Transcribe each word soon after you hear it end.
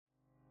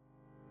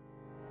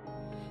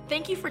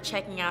Thank you for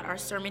checking out our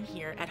sermon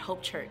here at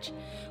Hope Church.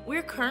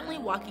 We're currently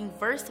walking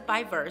verse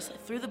by verse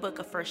through the book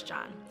of 1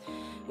 John.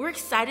 We're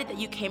excited that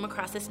you came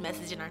across this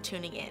message and are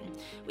tuning in.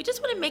 We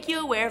just want to make you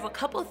aware of a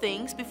couple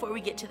things before we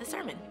get to the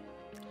sermon.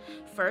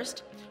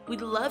 First,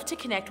 we'd love to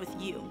connect with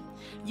you.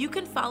 You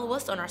can follow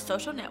us on our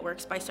social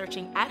networks by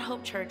searching at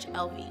Hope Church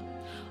LV.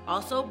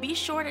 Also, be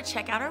sure to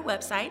check out our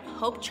website,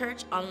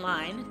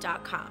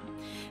 hopechurchonline.com.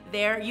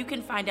 There, you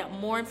can find out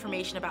more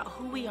information about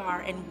who we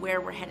are and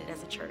where we're headed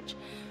as a church.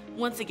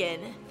 Once again,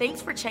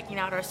 thanks for checking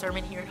out our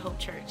sermon here at Hope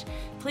Church.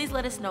 Please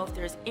let us know if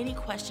there's any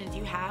questions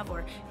you have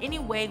or any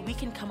way we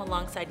can come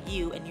alongside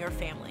you and your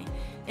family.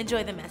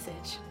 Enjoy the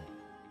message.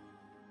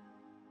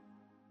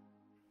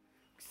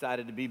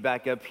 Excited to be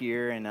back up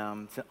here, and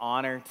it's an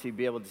honor to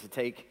be able to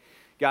take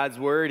God's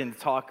word and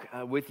talk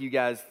with you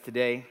guys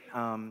today.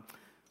 I've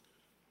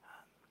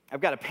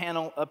got a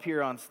panel up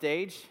here on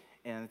stage,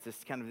 and it's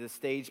just kind of this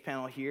stage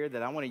panel here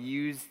that I want to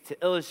use to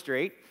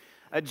illustrate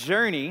a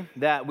journey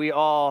that we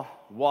all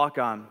walk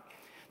on.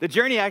 The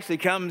journey actually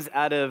comes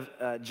out of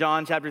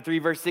John chapter 3,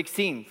 verse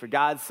 16. For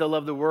God so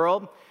loved the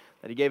world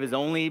that he gave his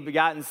only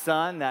begotten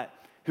Son, that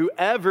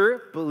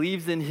whoever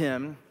believes in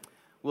him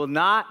will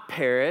not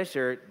perish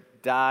or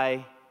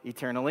die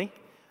eternally,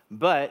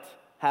 but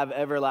have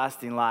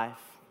everlasting life.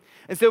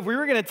 And so if we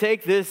were going to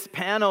take this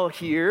panel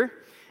here,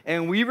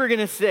 and we were going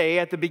to say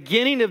at the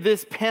beginning of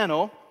this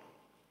panel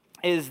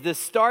is the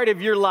start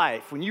of your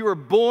life, when you were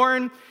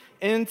born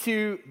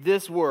into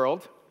this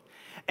world,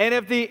 and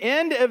if the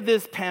end of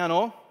this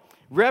panel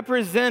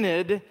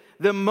represented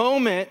the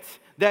moment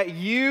that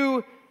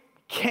you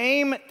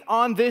came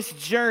on this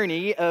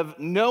journey of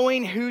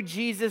knowing who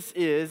Jesus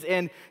is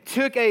and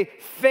took a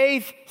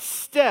faith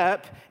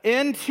step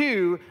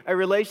into a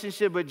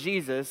relationship with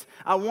Jesus,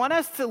 I want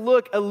us to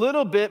look a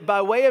little bit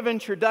by way of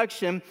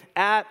introduction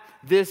at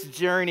this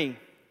journey.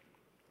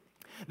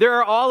 There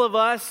are all of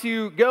us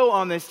who go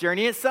on this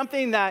journey. It's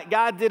something that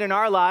God did in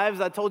our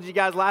lives. I told you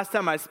guys last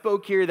time I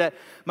spoke here that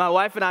my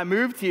wife and I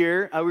moved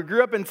here. We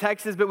grew up in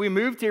Texas, but we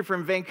moved here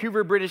from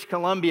Vancouver, British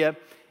Columbia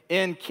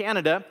in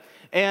Canada.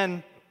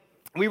 And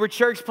we were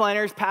church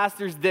planners,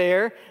 pastors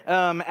there,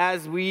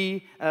 as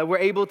we were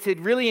able to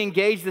really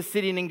engage the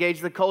city and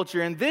engage the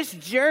culture. And this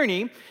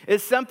journey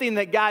is something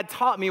that God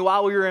taught me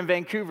while we were in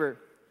Vancouver.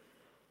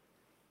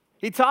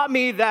 He taught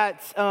me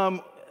that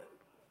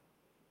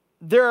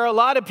there are a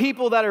lot of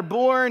people that are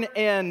born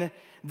and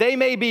they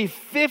may be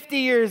 50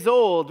 years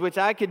old, which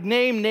I could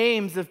name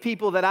names of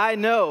people that I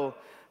know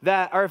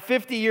that are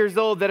 50 years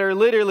old that are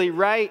literally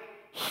right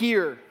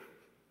here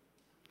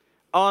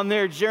on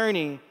their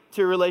journey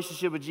to a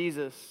relationship with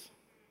Jesus.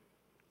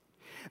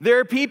 There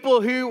are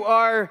people who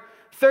are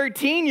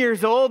 13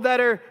 years old that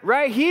are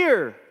right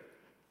here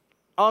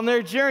on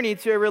their journey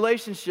to a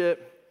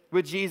relationship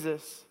with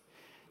Jesus.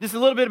 Just a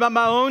little bit about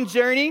my own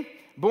journey.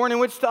 Born in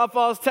Wichita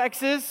Falls,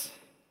 Texas.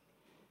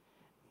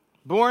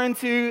 Born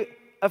to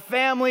a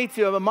family,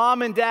 to a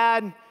mom and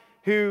dad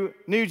who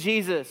knew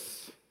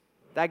Jesus.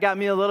 That got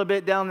me a little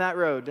bit down that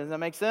road. Does that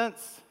make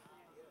sense?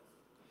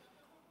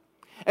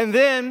 And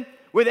then,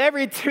 with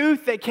every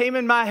tooth that came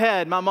in my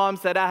head, my mom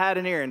said I had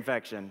an ear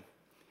infection.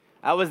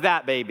 I was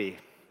that baby.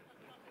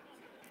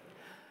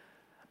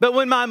 But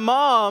when my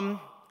mom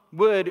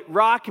would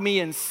rock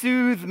me and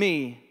soothe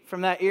me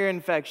from that ear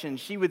infection,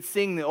 she would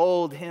sing the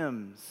old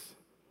hymns.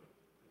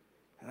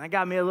 And that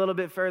got me a little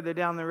bit further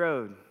down the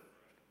road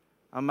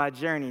on my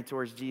journey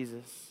towards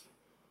Jesus.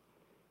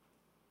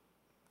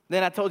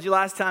 Then I told you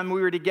last time we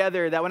were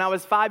together that when I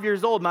was 5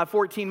 years old, my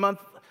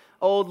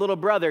 14-month-old little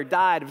brother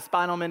died of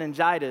spinal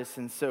meningitis.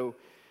 And so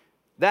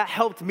that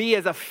helped me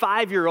as a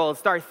 5-year-old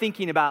start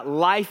thinking about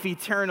life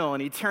eternal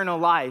and eternal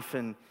life.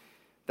 And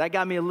that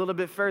got me a little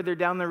bit further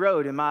down the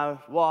road in my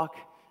walk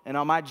and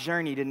on my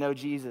journey to know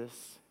Jesus.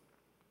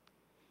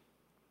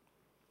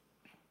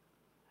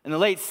 In the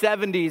late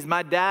 70s,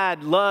 my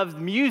dad loved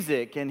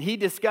music, and he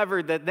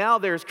discovered that now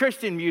there's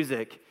Christian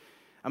music.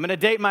 I'm going to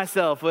date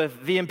myself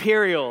with the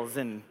Imperials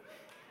and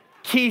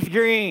Keith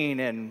Green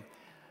and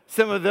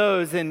some of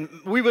those, and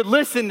we would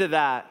listen to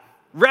that.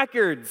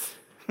 Records.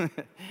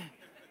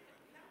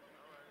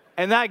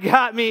 And that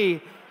got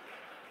me,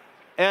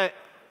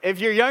 if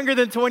you're younger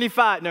than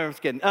 25, no, I'm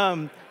just kidding.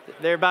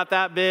 They're about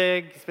that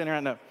big, spin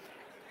around, no.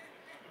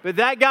 But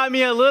that got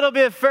me a little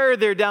bit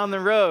further down the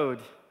road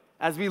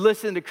as we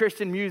listened to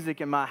Christian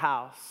music in my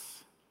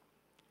house.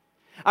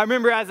 I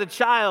remember as a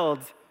child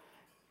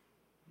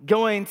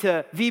going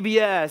to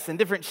VBS and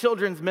different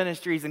children's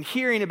ministries and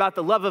hearing about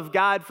the love of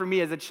God for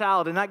me as a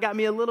child, and that got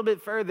me a little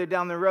bit further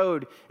down the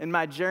road in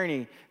my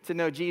journey to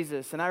know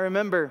Jesus. And I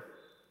remember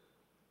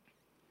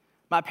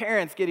my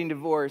parents getting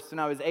divorced when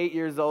I was 8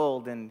 years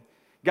old, and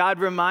God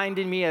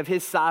reminding me of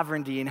his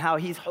sovereignty and how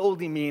he's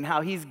holding me and how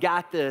he's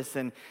got this,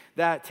 and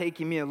that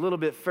taking me a little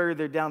bit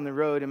further down the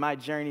road in my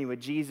journey with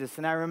Jesus.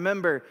 And I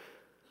remember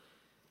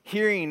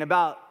hearing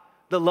about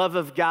the love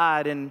of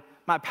God and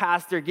my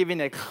pastor giving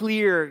a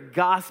clear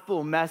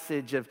gospel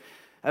message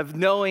of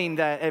knowing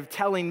that, of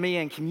telling me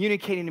and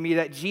communicating to me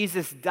that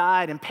Jesus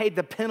died and paid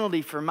the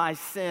penalty for my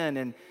sin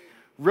and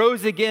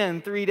rose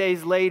again 3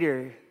 days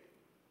later.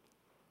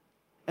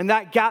 And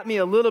that got me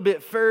a little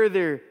bit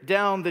further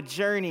down the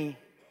journey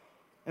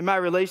in my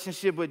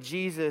relationship with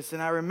Jesus.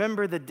 And I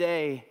remember the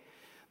day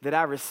that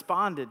I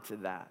responded to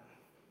that.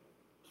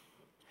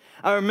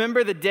 I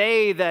remember the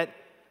day that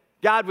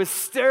God was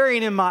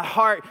stirring in my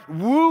heart,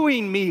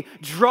 wooing me,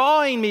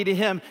 drawing me to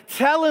Him,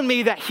 telling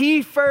me that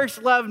He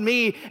first loved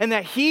me and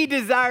that He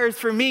desires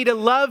for me to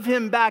love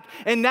Him back.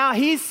 And now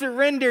He's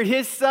surrendered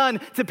His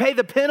Son to pay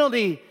the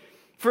penalty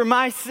for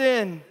my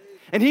sin.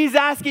 And He's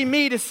asking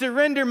me to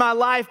surrender my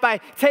life by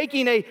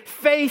taking a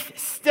faith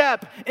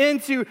step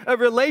into a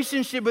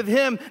relationship with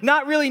Him,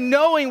 not really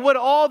knowing what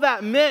all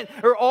that meant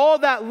or all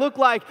that looked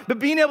like, but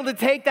being able to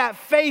take that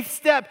faith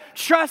step,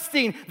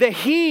 trusting that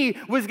He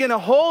was going to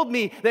hold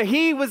me, that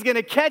He was going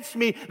to catch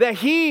me, that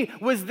He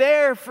was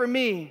there for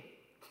me.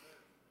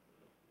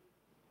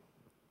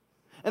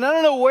 And I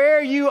don't know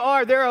where you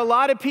are. There are a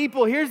lot of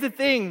people. Here's the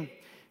thing.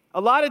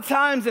 A lot of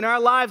times in our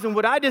lives, and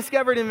what I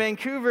discovered in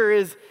Vancouver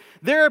is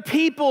there are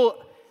people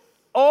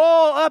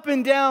all up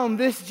and down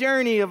this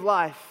journey of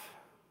life.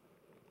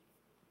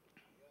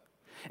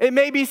 It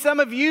may be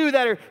some of you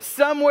that are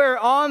somewhere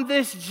on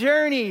this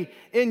journey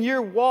in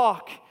your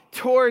walk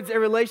towards a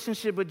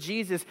relationship with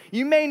Jesus.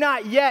 You may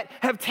not yet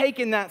have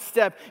taken that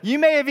step. You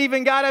may have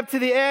even got up to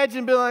the edge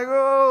and been like,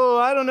 oh,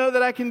 I don't know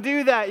that I can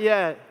do that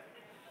yet.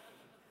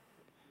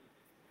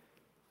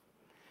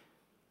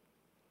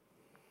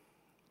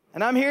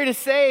 And I'm here to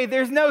say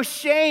there's no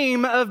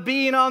shame of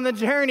being on the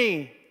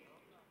journey.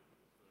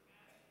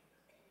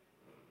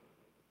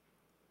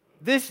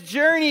 This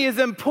journey is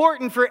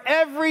important for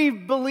every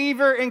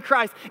believer in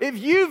Christ. If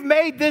you've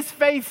made this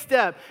faith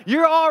step,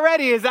 you're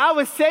already, as I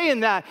was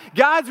saying that,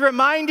 God's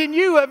reminding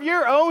you of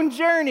your own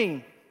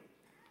journey.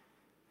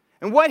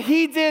 And what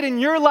He did in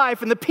your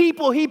life and the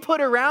people He put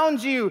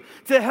around you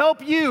to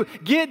help you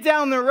get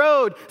down the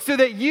road so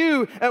that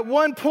you at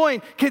one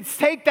point could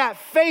take that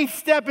faith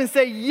step and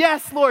say,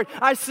 yes, Lord,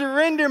 I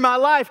surrender my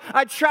life.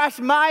 I trash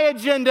my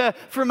agenda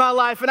for my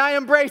life and I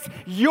embrace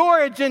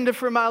your agenda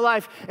for my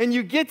life. And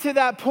you get to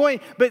that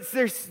point, but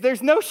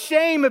there's no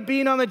shame of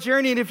being on the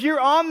journey. And if you're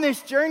on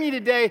this journey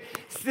today,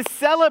 to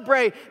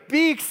celebrate,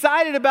 be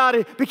excited about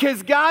it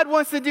because God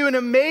wants to do an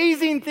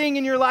amazing thing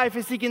in your life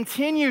as He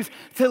continues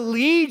to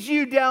lead you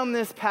down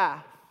this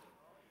path.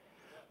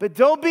 But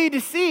don't be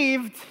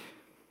deceived.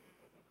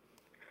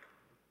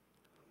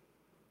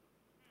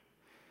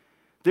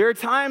 There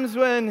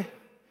are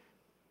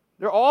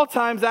all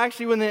times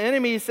actually when the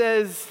enemy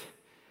says,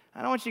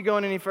 I don't want you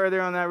going any further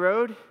on that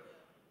road.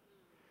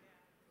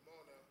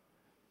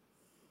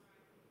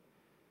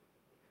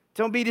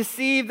 Don't be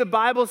deceived. The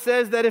Bible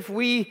says that if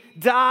we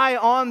die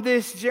on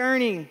this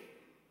journey,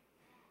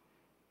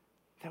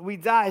 that we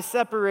die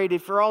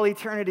separated for all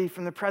eternity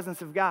from the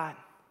presence of God.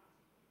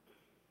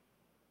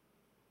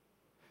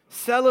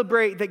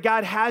 Celebrate that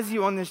God has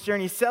you on this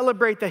journey.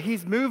 Celebrate that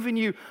He's moving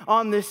you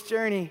on this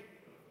journey.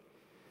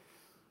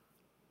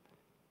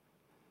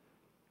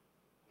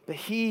 But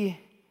He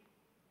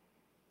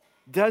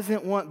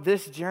doesn't want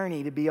this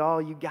journey to be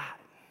all you got.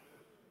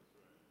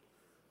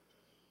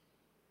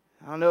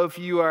 I don't know if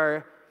you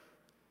are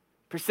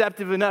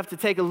perceptive enough to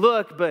take a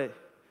look, but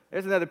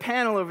there's another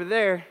panel over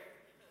there.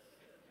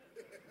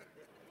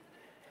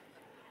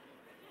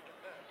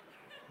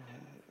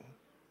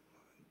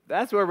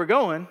 That's where we're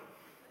going.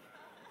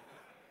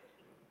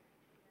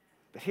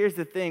 But here's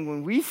the thing,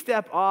 when we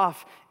step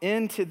off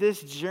into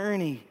this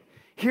journey,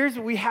 here's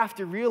what we have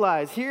to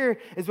realize. Here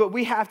is what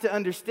we have to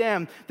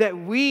understand, that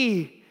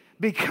we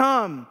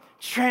become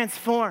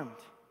transformed.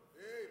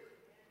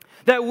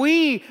 That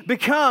we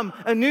become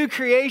a new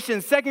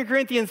creation. 2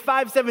 Corinthians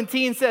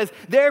 5:17 says,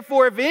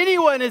 therefore, if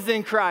anyone is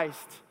in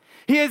Christ,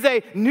 he is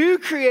a new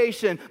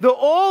creation. The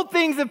old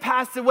things have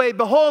passed away.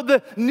 Behold,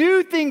 the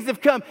new things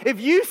have come. If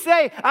you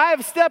say, I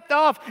have stepped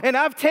off and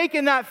I've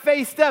taken that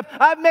faith step,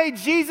 I've made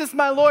Jesus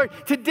my Lord,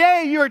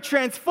 today you are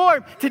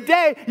transformed.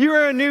 Today you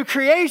are a new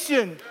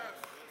creation.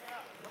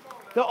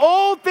 The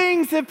old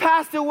things have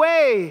passed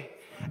away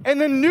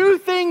and the new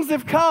things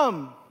have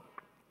come.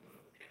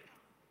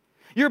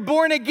 You're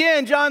born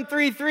again, John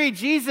 3:3.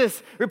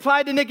 Jesus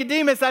replied to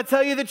Nicodemus, I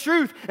tell you the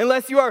truth,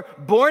 unless you are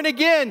born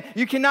again,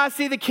 you cannot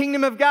see the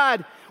kingdom of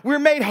God. We're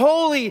made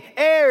holy,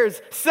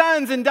 heirs,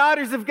 sons and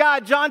daughters of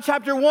God. John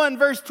chapter 1,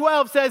 verse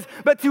 12 says,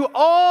 but to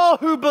all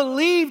who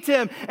believed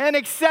Him and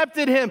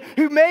accepted Him,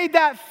 who made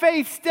that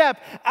faith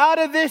step out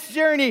of this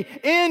journey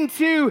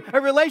into a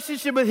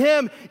relationship with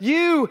Him,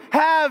 you've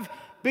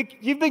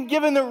been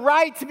given the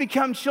right to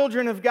become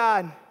children of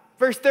God.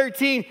 Verse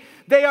 13,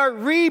 they are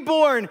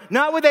reborn,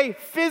 not with a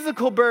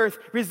physical birth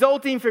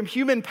resulting from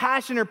human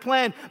passion or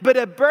plan, but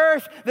a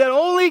birth that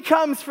only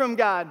comes from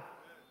God.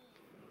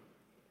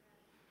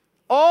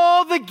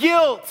 All the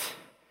guilt,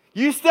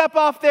 you step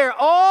off there,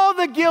 all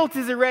the guilt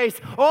is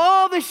erased.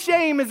 All the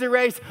shame is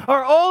erased.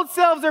 Our old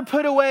selves are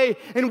put away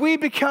and we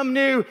become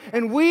new.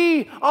 And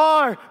we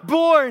are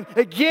born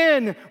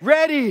again,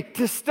 ready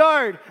to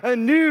start a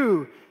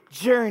new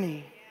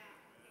journey.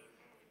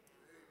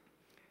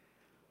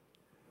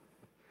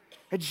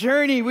 A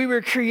journey we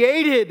were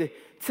created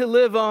to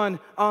live on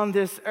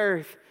this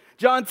earth.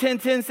 John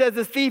 10:10 says,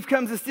 the thief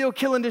comes to steal,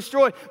 kill, and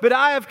destroy, but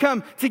I have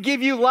come to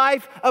give you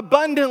life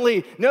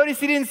abundantly. Notice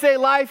he didn't say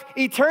life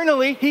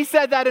eternally. He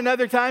said that in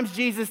other times,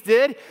 Jesus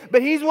did.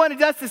 But he's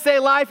wanted us to say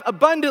life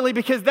abundantly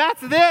because that's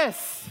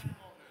this.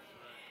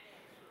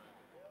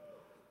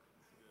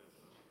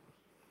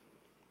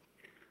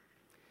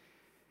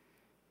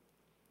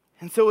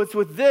 And so it's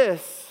with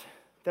this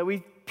that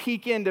we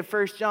peek into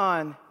 1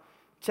 John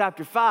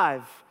chapter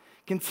 5,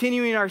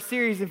 continuing our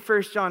series in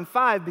 1 John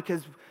 5,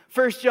 because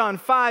 1 John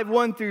 5,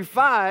 1 through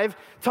 5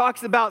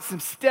 talks about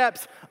some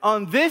steps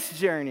on this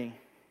journey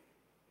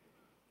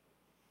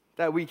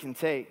that we can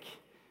take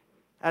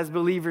as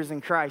believers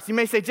in Christ. You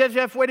may say,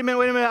 Jeff, wait a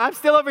minute. I'm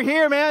still over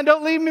here, man.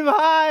 Don't leave me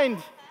behind.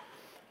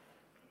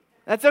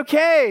 That's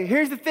okay.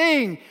 Here's the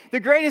thing.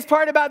 The greatest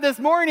part about this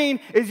morning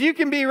is you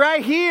can be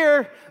right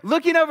here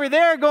looking over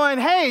there going,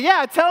 hey,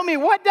 yeah, tell me,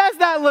 what does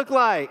that look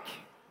like?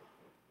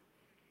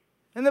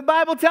 And the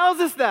Bible tells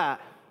us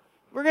that.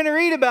 We're going to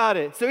read about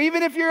it. So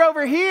even if you're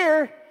over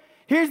here,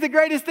 here's the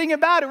greatest thing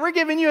about it. We're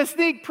giving you a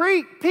sneak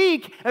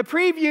peek, a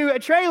preview, a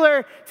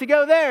trailer to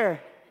go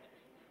there.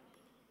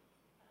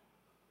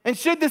 And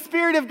should the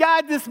Spirit of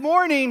God this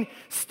morning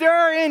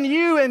stir in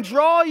you and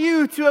draw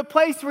you to a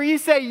place where you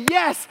say,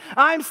 yes,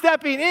 I'm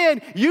stepping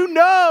in, you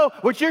know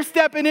what you're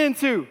stepping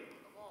into.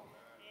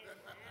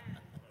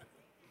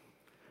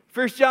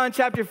 1 John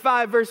chapter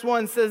 5, verse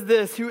 1 says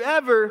this,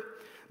 whoever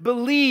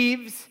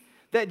believes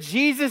that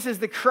Jesus is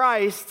the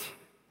Christ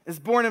is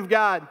born of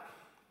God.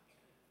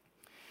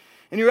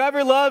 And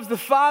whoever loves the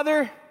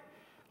Father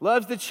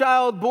loves the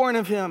child born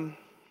of him.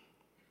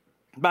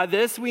 By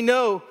this we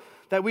know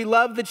that we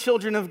love the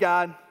children of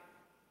God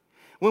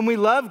when we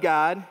love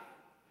God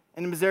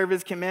and observe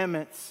his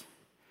commandments.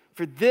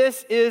 For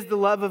this is the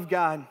love of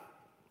God,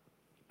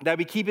 that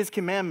we keep his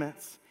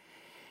commandments.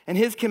 And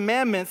his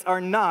commandments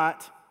are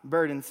not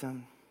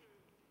burdensome.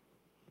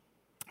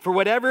 For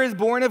whatever is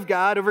born of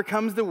God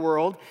overcomes the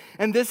world,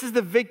 and this is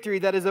the victory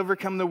that has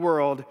overcome the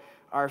world,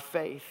 our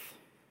faith.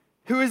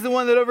 Who is the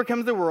one that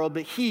overcomes the world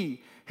but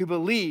he who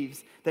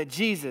believes that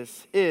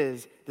Jesus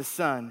is the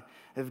Son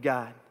of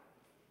God?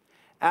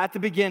 At the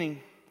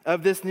beginning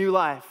of this new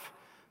life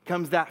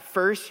comes that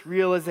first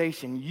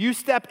realization. You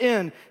step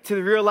in to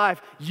the real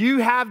life. You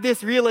have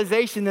this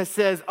realization that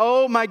says,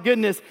 oh my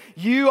goodness,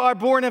 you are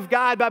born of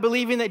God by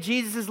believing that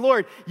Jesus is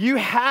Lord. You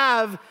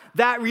have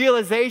that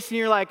realization.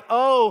 You're like,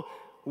 oh,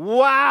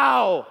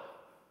 wow.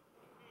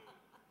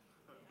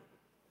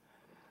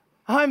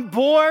 I'm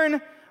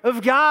born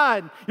of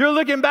God. You're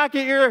looking back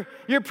at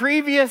your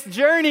previous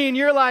journey and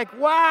you're like,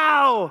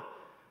 wow.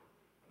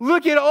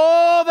 Look at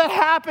all that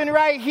happened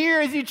right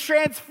here as you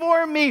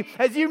transformed me,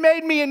 as you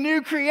made me a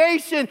new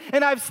creation,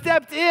 and I've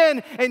stepped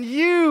in, and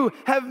you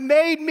have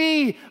made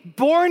me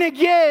born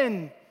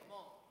again.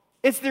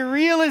 It's the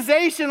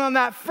realization on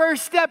that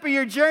first step of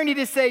your journey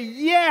to say,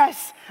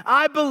 yes,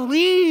 I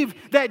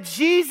believe that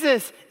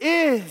Jesus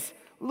is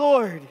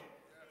Lord.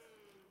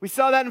 We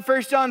saw that in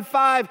 1 John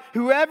 5.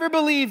 Whoever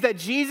believes that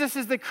Jesus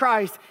is the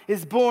Christ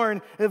is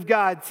born of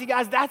God. See,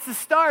 guys, that's the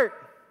start.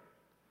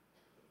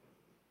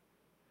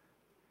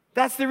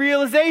 That's the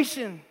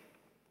realization,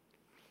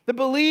 the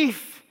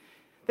belief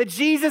that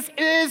Jesus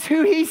is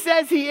who he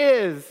says he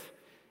is.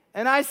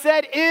 And I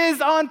said is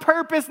on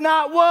purpose,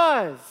 not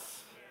was.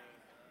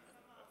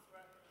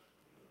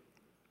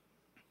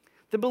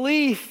 The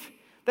belief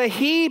that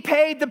he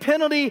paid the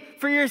penalty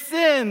for your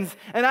sins.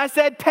 And I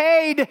said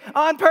paid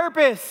on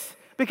purpose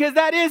because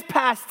that is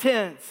past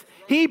tense.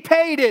 He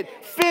paid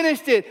it,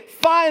 finished it,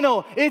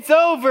 final, it's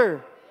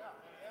over.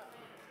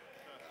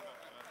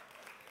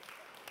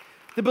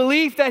 The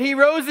belief that he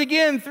rose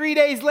again 3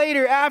 days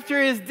later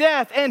after his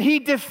death and he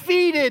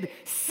defeated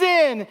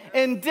sin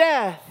and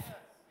death.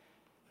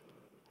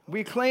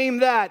 We claim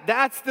that.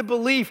 That's the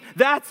belief.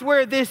 That's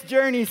where this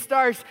journey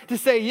starts to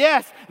say,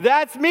 yes,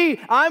 that's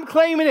me. I'm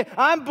claiming it.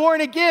 I'm born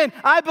again.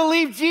 I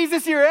believe,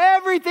 Jesus, you're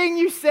everything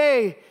you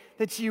say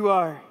that you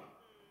are.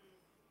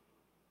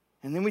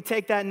 And then we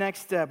take that next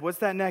step. What's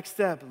that next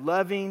step?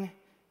 Loving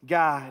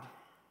God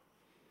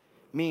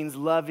means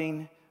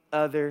loving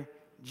other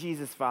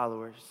Jesus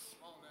followers.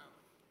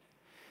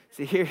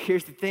 See,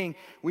 here's the thing.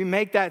 We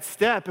make that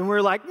step and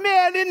we're like,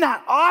 man, isn't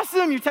that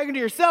awesome? You're talking to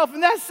yourself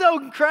and that's so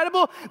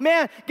incredible.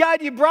 Man,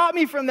 God, you brought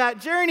me from that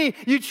journey.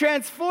 You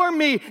transformed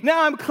me.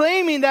 Now I'm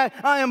claiming that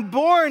I am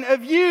born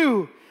of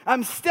you.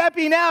 I'm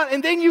stepping out.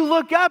 And then you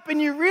look up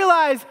and you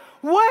realize,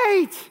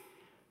 wait,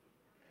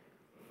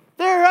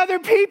 there are other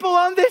people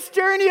on this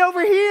journey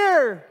over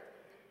here.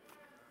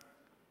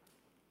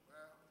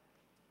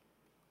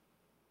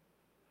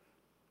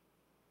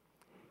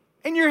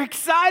 And you're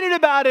excited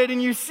about it,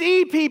 and you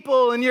see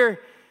people, and you're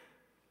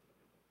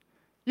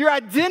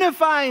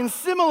identifying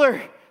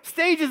similar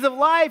stages of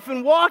life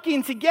and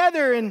walking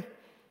together, and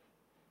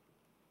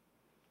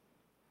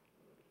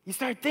you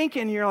start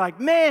thinking, you're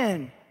like,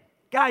 man,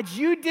 God,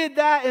 you did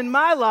that in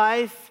my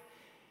life,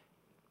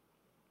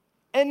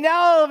 and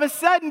now all of a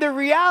sudden the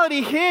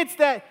reality hits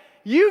that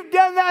you've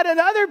done that in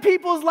other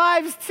people's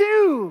lives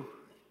too.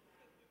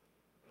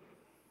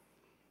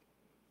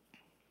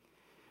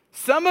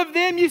 Some of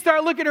them, you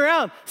start looking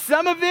around.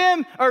 Some of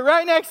them are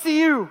right next to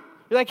you.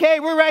 You're like, hey,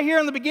 we're right here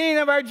on the beginning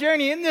of our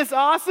journey. Isn't this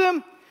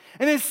awesome?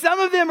 And then some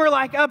of them are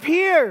like up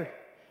here.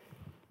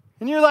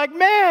 And you're like,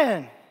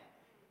 man,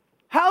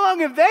 how long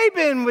have they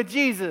been with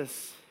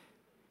Jesus?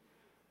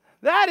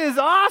 That is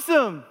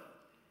awesome.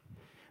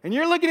 And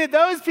you're looking at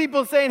those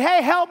people saying,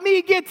 hey, help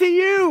me get to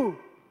you.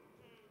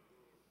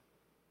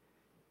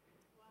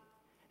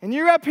 And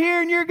you're up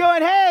here and you're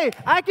going, hey,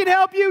 I can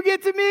help you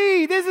get to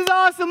me. This is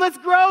awesome. Let's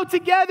grow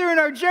together in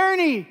our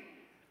journey.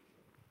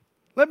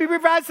 Let me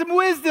provide some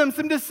wisdom,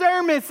 some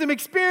discernment, some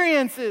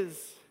experiences.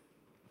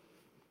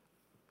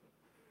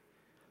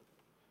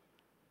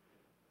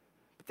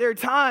 But there are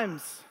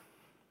times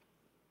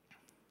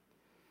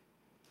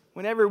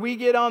whenever we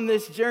get on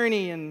this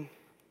journey and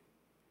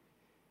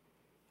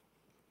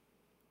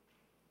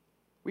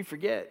we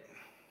forget.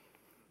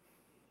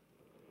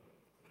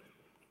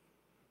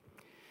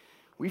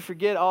 We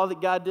forget all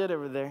that God did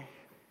over there.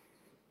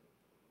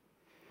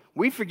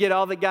 We forget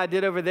all that God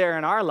did over there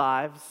in our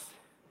lives.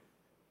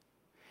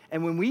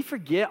 And when we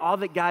forget all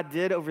that God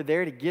did over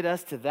there to get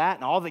us to that,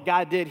 and all that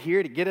God did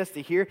here to get us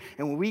to here,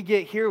 and when we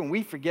get here and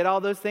we forget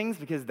all those things,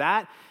 because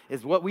that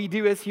is what we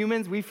do as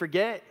humans, we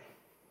forget.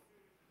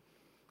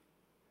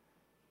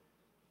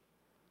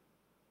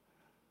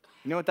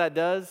 You know what that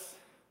does?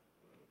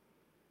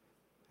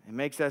 It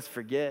makes us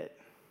forget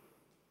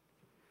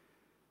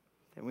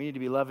that we need to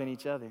be loving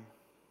each other.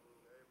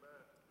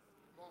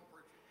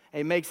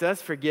 It makes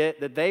us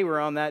forget that they were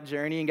on that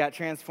journey and got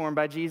transformed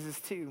by Jesus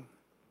too.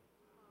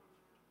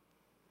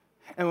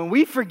 And when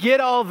we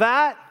forget all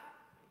that,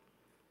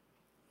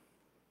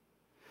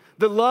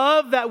 the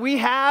love that we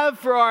have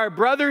for our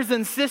brothers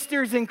and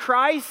sisters in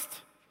Christ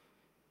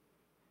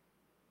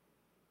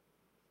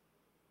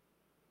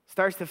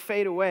starts to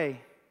fade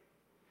away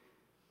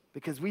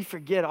because we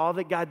forget all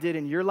that God did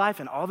in your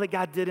life and all that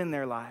God did in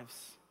their lives.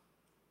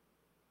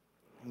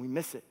 And we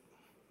miss it.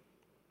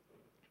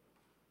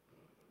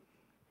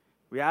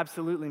 We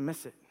absolutely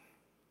miss it.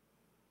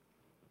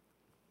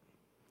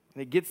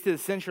 And it gets to the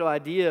central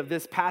idea of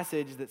this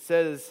passage that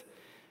says,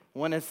 I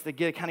want us to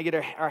get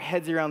our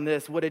heads around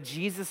this. What a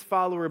Jesus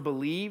follower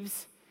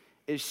believes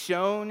is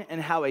shown in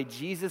how a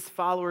Jesus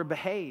follower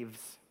behaves.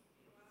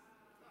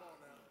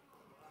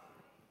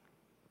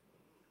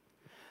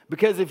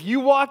 Because if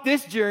you walk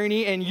this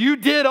journey and you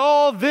did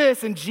all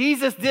this and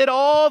Jesus did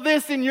all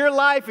this in your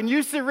life and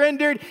you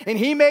surrendered and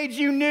he made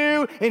you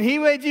new and he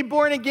made you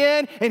born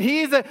again and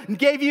he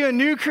gave you a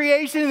new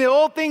creation and the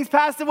old things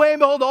passed away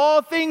and behold,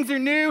 all things are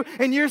new,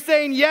 and you're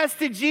saying yes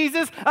to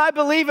Jesus, I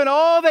believe in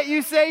all that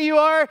you say you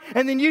are,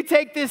 and then you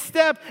take this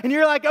step and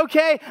you're like,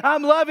 okay,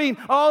 I'm loving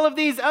all of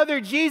these other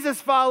Jesus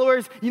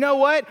followers. You know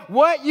what?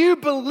 What you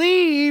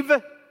believe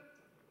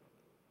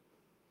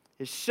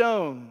is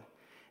shown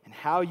and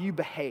how you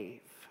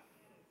behave.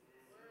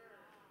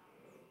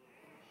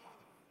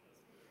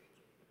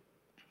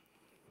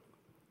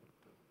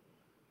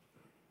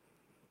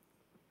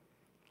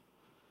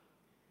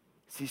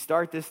 So you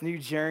start this new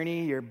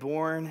journey, you're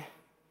born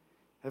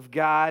of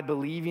God,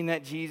 believing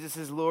that Jesus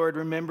is Lord,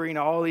 remembering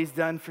all he's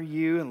done for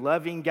you and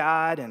loving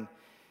God, and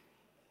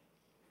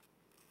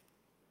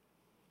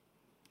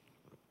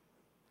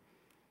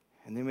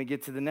then we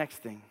get to the next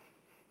thing.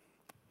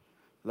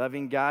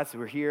 Loving God, so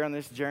we're here on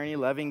this journey.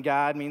 Loving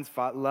God means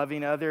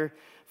loving other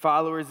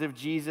followers of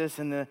Jesus.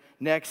 And the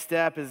next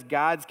step is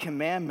God's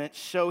commandments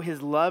show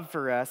his love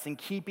for us, and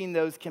keeping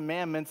those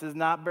commandments is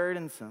not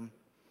burdensome.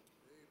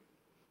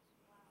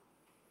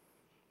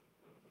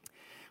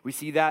 We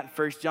see that in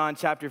 1 John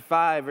chapter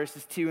 5,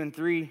 verses 2 and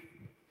 3.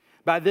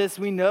 By this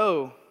we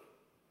know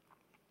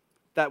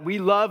that we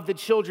love the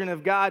children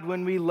of God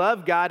when we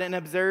love God and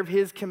observe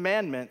his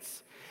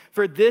commandments.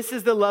 For this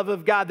is the love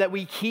of God, that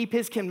we keep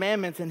his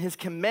commandments, and his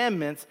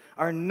commandments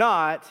are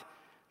not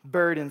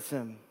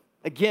burdensome.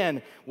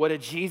 Again, what a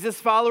Jesus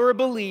follower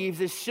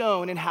believes is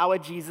shown in how a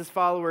Jesus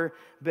follower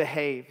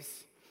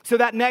behaves. So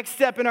that next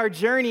step in our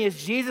journey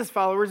as Jesus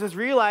followers is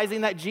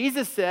realizing that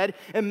Jesus said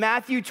in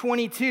Matthew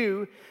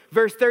 22,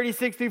 verse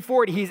 36 through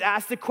 40, he's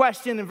asked a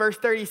question in verse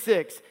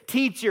 36,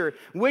 "Teacher,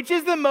 which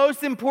is the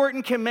most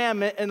important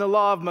commandment in the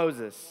law of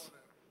Moses?"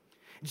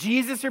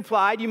 Jesus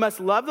replied, "You must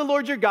love the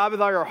Lord your God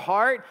with all your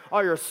heart,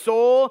 all your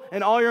soul,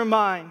 and all your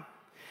mind.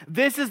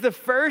 This is the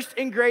first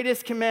and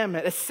greatest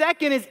commandment. A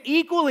second is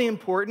equally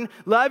important.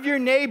 Love your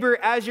neighbor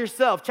as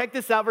yourself." Check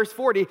this out, verse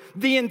 40.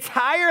 "The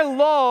entire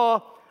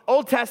law,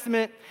 Old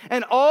Testament,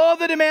 and all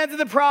the demands of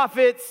the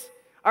prophets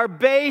are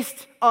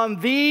based on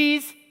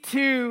these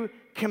two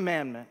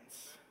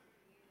commandments."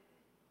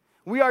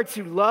 We are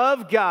to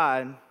love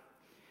God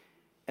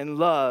and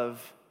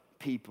love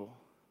people.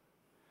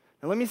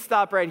 Now, let me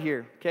stop right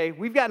here, okay?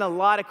 We've gotten a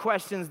lot of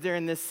questions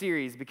during this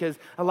series because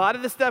a lot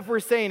of the stuff we're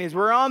saying is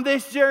we're on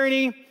this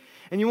journey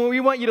and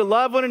we want you to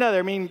love one another.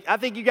 I mean, I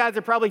think you guys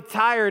are probably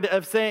tired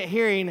of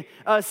hearing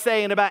us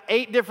say in about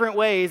 8 different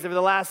ways over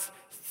the last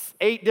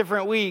 8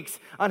 different weeks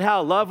on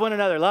how love one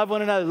another, love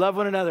one another, love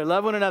one another,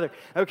 love one another.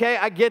 Okay,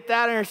 I get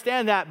that, I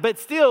understand that. But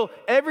still,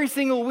 every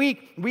single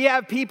week, we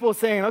have people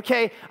saying,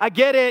 okay, I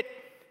get it.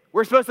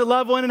 We're supposed to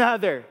love one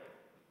another.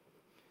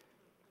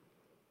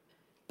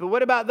 But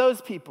what about those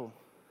people?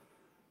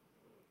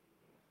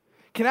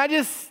 Can I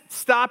just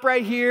stop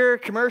right here?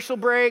 Commercial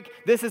break.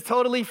 This is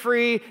totally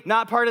free,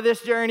 not part of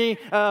this journey.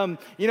 You know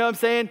what I'm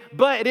saying?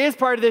 But it is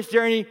part of this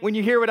journey when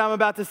you hear what I'm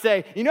about to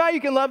say. You know how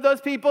you can love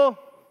those people?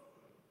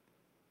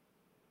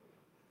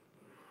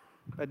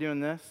 By doing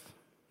this.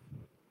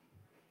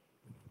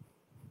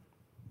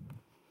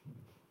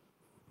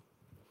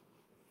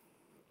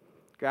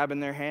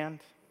 Grabbing their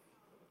hand.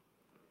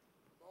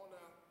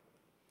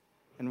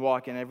 And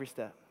walking every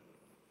step.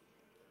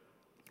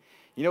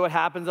 You know what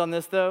happens on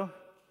this, though?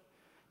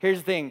 Here's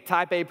the thing,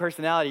 type A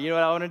personality. You know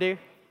what I want to do?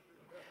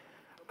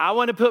 I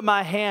want to put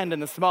my hand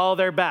in the small of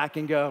their back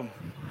and go.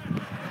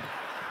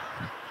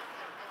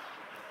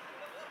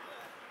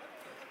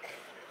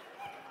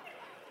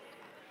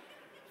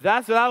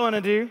 That's what I want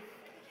to do.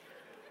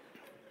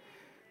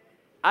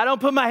 I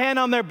don't put my hand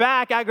on their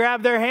back, I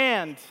grab their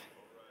hand.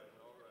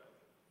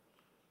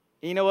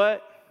 You know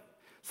what?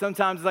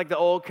 Sometimes it's like the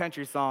old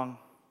country song.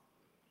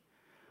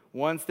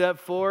 1 step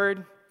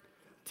forward,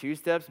 2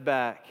 steps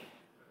back.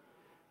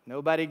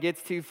 Nobody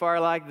gets too far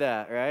like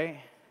that, right?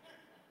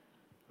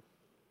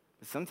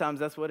 But sometimes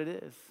that's what it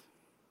is.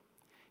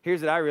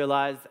 Here's what I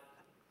realized.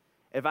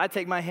 If I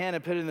take my hand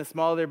and put it in the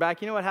small of their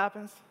back, you know what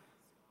happens?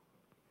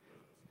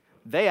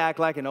 They act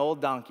like an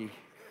old donkey.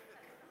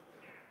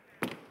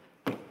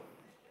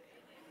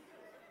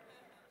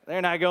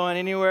 They're not going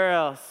anywhere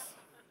else.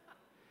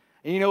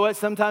 And you know what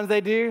sometimes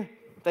they do?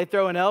 They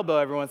throw an elbow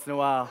every once in a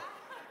while.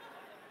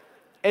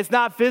 It's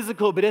not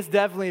physical, but it's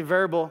definitely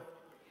verbal.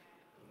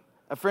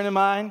 A friend of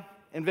mine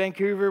in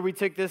Vancouver, we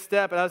took this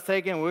step, and I was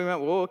taking, and we went,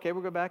 whoa, okay,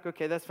 we'll go back,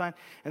 okay, that's fine.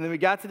 And then we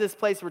got to this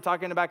place, we're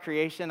talking about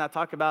creation. I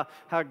talk about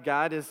how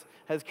God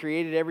has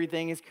created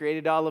everything, has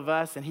created all of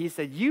us. And he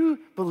said, you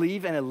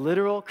believe in a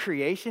literal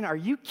creation? Are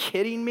you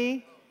kidding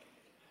me?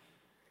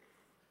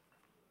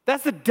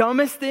 That's the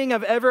dumbest thing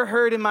I've ever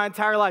heard in my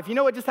entire life. You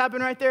know what just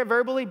happened right there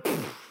verbally?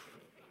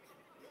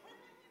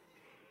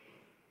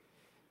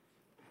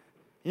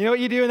 You know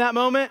what you do in that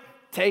moment?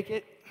 Take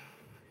it,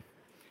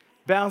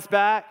 bounce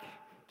back,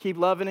 keep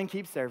loving and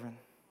keep serving.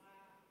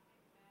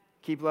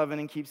 Keep loving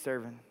and keep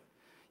serving.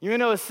 You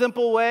know a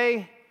simple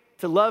way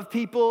to love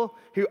people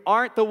who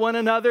aren't the one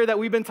another that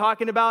we've been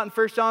talking about in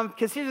 1 John?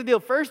 Because here's the deal.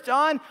 1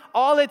 John,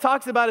 all it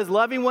talks about is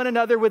loving one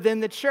another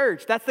within the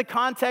church. That's the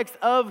context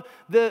of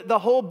the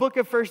whole book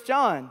of 1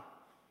 John.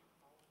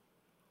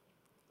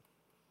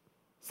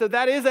 So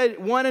that is a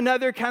one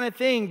another kind of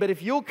thing. But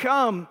if you'll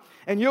come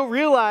and you'll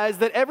realize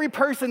that every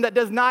person that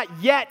does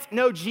not yet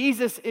know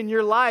Jesus in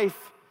your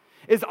life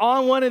is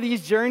on one of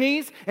these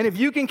journeys, and if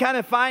you can kind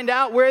of find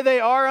out where they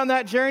are on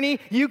that journey,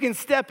 you can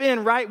step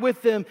in right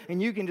with them,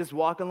 and you can just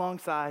walk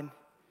alongside,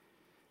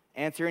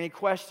 answer any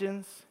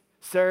questions,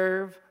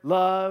 serve,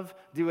 love,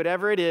 do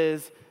whatever it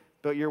is,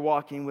 but you're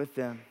walking with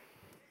them.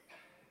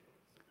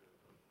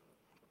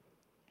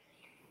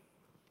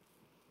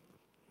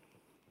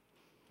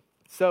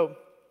 So,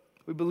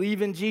 we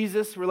believe in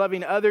Jesus, we're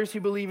loving others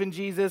who believe in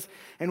Jesus,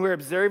 and we're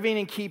observing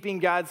and keeping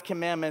God's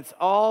commandments,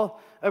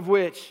 all of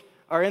which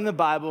are in the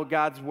Bible,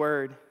 God's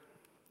word.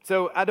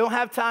 So I don't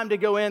have time to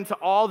go into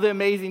all the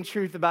amazing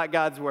truth about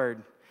God's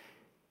word.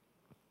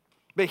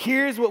 But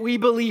here's what we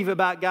believe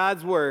about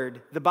God's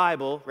word, the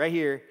Bible, right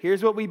here.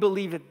 Here's what we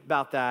believe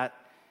about that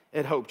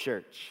at Hope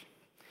Church.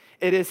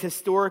 It is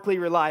historically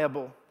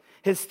reliable,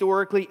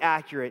 historically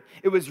accurate.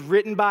 It was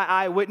written by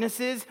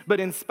eyewitnesses,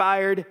 but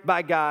inspired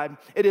by God.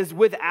 It is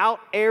without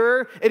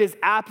error. It is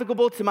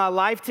applicable to my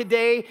life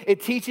today.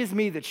 It teaches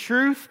me the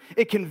truth.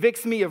 It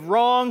convicts me of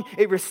wrong.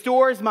 It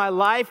restores my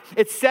life.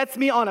 It sets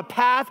me on a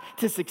path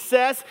to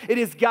success. It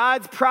is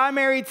God's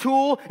primary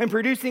tool in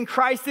producing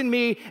Christ in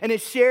me, and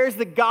it shares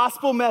the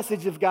gospel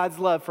message of God's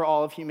love for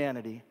all of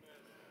humanity.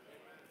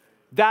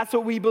 That's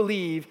what we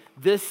believe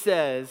this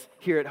says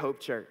here at Hope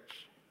Church.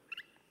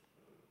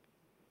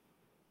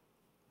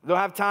 Don't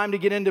have time to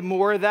get into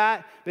more of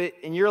that,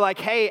 and you're like,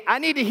 hey, I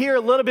need to hear a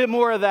little bit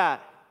more of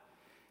that.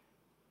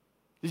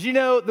 Did you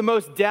know the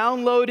most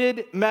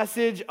downloaded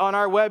message on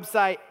our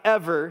website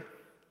ever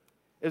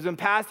is when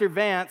Pastor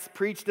Vance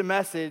preached a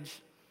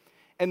message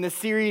in the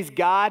series,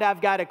 God, I've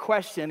Got a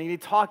Question, and he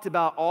talked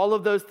about all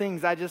of those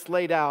things I just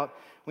laid out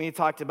when he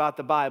talked about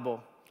the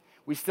Bible.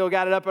 We still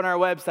got it up on our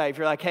website. If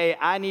you're like, hey,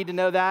 I need to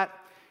know that,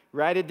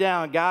 write it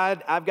down.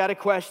 God, I've got a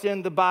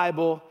question, the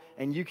Bible.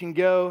 And you can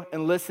go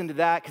and listen to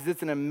that because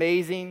it's an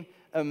amazing,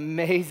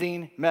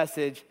 amazing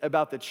message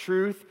about the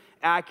truth,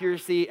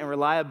 accuracy, and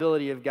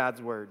reliability of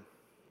God's word.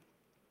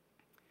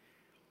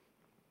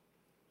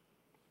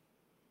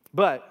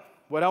 But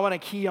what I want to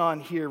key on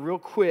here real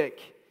quick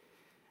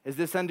is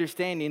this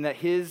understanding that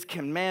his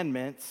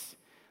commandments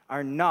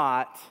are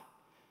not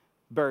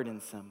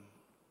burdensome.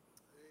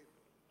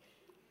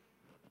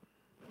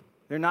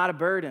 They're not a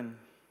burden.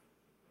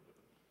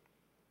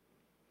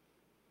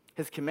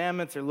 His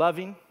commandments are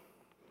loving.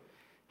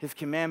 His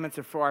commandments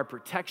are for our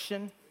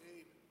protection.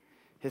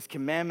 His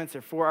commandments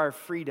are for our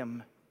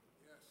freedom.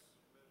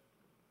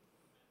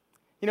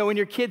 You know, when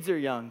your kids are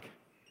young,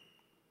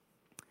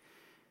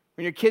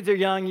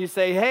 you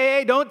say,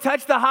 hey, don't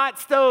touch the hot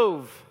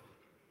stove.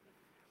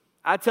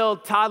 I tell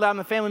toddler, I'm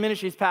a family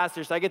ministries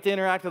pastor, so I get to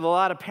interact with a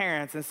lot of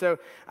parents. And so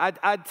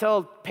I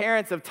tell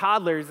parents of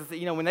toddlers,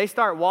 you know, when they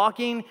start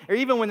walking, or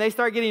even when they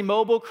start getting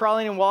mobile,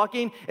 crawling and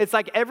walking, it's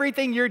like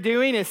everything you're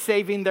doing is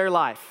saving their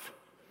life.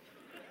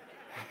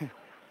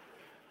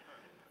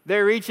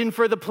 They're reaching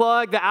for the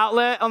plug, the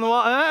outlet on the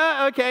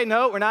wall. Okay,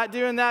 no, we're not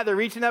doing that. They're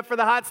reaching up for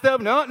the hot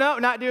stove. No,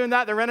 not doing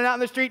that. They're running out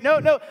in the street. No.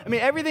 I mean,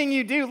 everything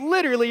you do,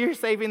 literally, you're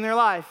saving their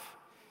life.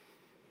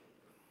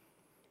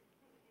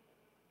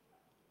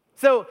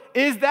 So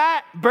is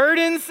that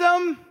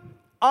burdensome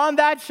on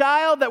that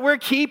child that we're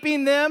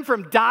keeping them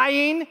from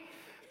dying?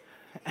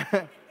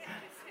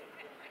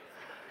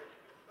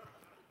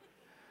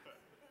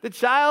 The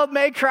child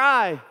may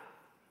cry.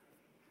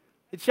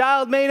 The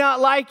child may not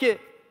like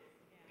it.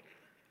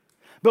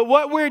 But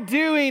what we're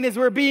doing is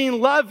we're being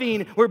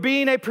loving, we're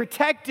being a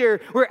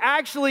protector, we're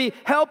actually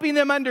helping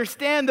them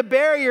understand the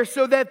barrier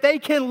so that they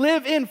can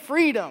live in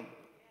freedom.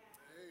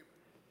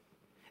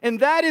 And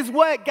that is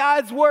what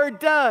God's word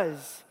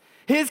does.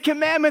 His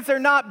commandments are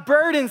not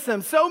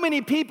burdensome. So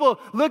many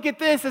people look at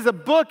this as a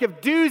book of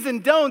do's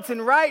and don'ts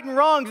and right and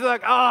wrongs. They're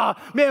like, oh,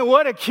 man,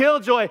 what a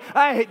killjoy.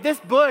 I hate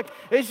this book.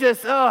 It's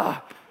just,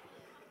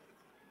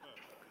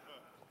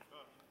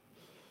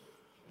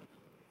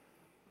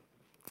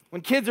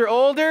 When kids are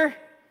older,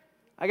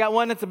 I got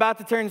one that's about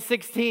to turn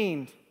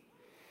 16.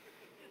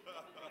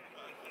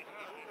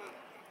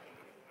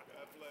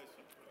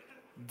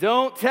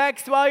 Don't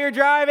text while you're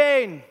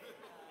driving.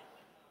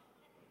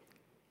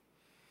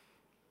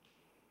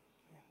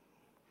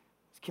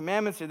 His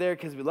commandments are there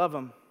because we love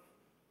them.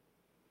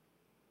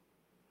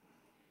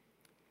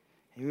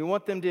 And we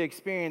want them to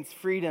experience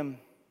freedom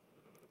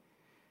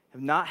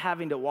of not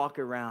having to walk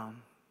around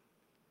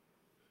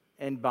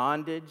in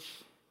bondage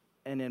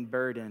and in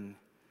burden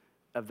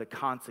of the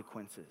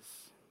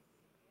consequences.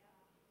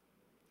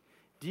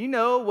 Do you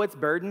know what's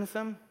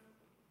burdensome?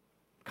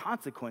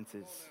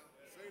 Consequences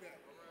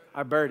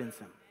are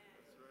burdensome.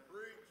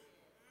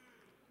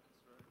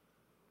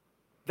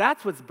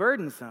 That's what's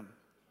burdensome.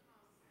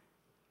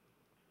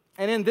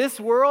 And in this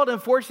world,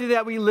 unfortunately,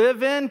 that we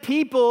live in,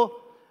 people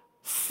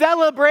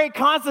celebrate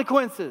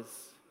consequences.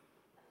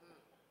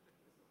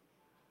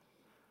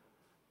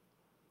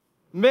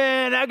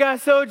 Man, I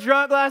got so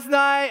drunk last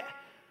night.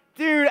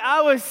 Dude,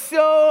 I was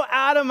so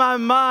out of my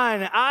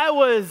mind. I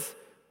was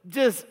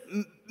just,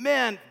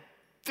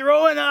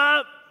 throwing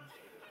up.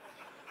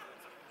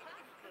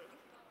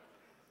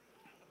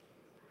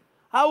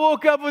 I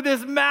woke up with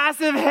this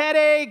massive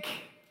headache.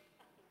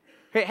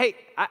 Hey,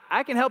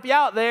 I can help you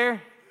out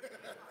there.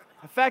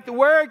 In fact, the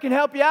word can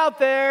help you out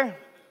there.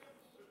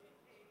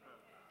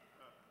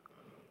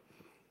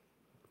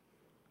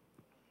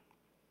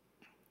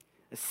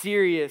 A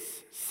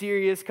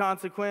serious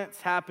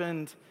consequence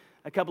happened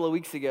a couple of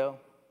weeks ago.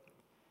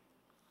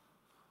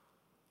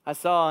 I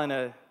saw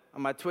on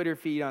my Twitter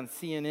feed on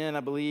CNN, I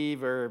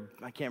believe, or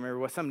I can't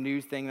remember, some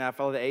news thing that I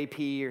follow, the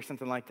AP or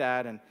something like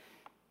that. And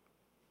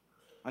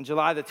on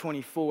July the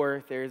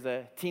 24th, there's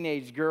a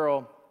teenage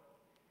girl.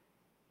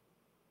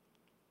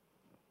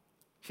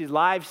 She's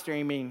live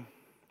streaming,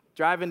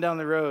 driving down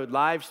the road,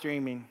 live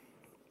streaming.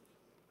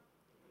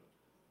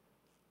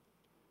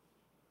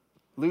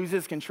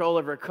 Loses control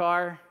of her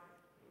car.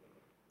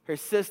 Her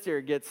sister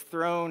gets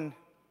thrown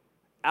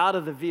out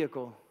of the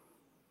vehicle.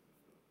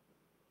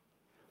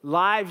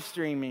 Live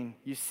streaming,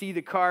 you see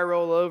the car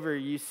roll over,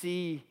 you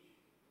see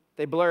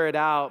they blur it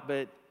out,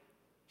 but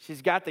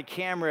she's got the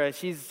camera,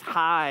 she's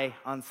high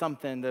on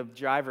something, the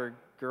driver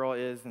girl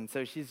is, and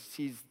so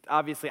she's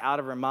obviously out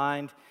of her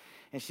mind,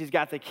 and she's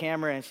got the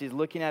camera and she's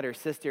looking at her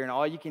sister, and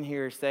all you can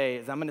hear her say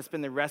is, I'm going to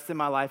spend the rest of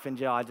my life in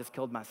jail, I just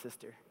killed my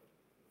sister.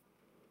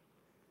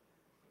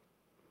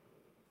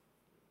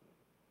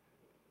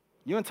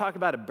 You want to talk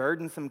about a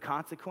burdensome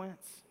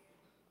consequence?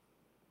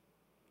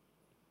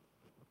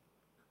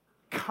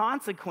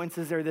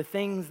 Consequences are the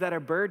things that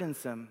are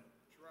burdensome.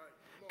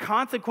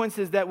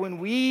 Consequences that when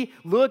we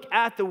look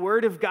at the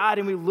Word of God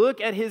and we look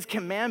at His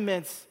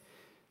commandments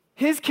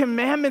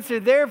are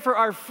there for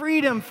our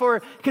freedom,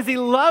 because He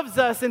loves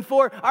us and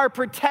for our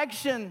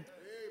protection.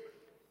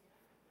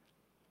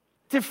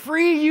 To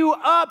free you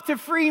up, to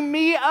free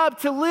me up,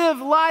 to live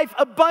life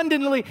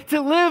abundantly,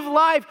 to live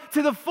life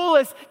to the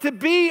fullest, to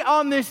be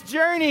on this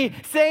journey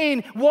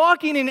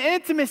walking in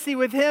intimacy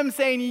with Him,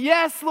 saying,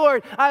 yes,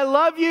 Lord, I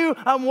love you,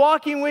 I'm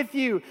walking with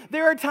you.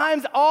 There are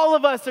times all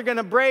of us are going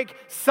to break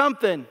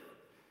something.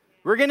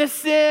 We're going to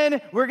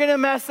sin, we're going to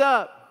mess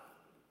up.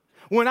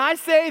 When I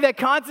say that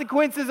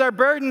consequences are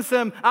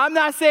burdensome, I'm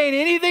not saying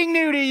anything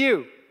new to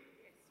you.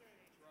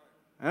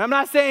 And I'm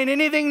not saying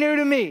anything new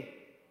to me.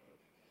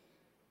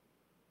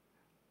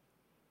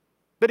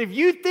 But if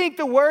you think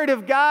the Word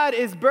of God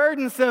is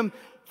burdensome,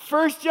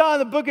 First John,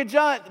 the book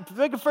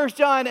of First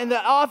John, and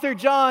the author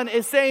John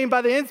is saying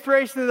by the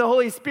inspiration of the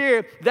Holy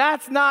Spirit,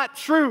 that's not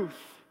truth.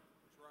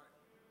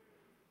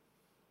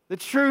 The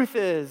truth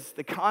is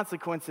the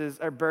consequences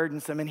are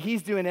burdensome, and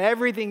he's doing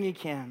everything he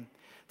can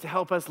to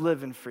help us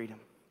live in freedom.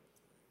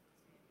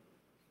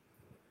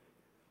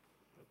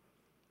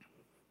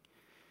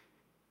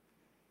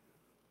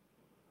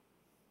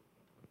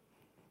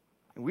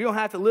 And we don't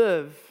have to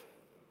live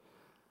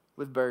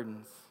with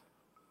burdens.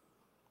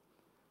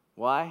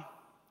 Why?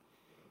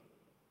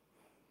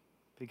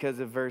 Because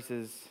of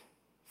verses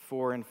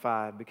 4 and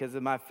 5. Because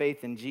of my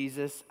faith in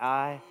Jesus,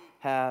 I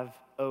have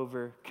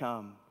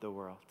overcome the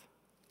world.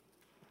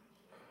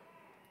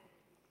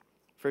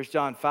 1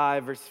 John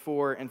 5, verse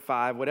 4 and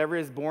 5. Whatever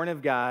is born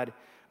of God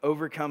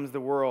overcomes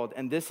the world.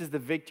 And this is the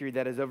victory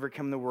that has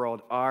overcome the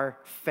world, our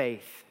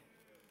faith.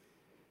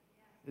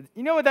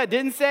 You know what that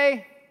didn't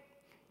say?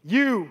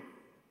 You.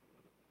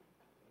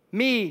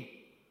 Me.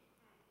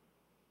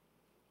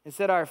 It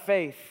said our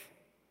faith.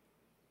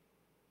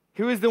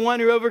 Who is the one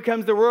who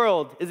overcomes the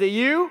world? Is it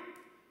you?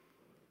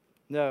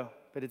 No,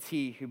 but it's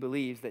he who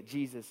believes that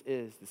Jesus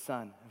is the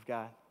Son of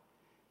God.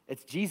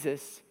 It's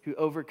Jesus who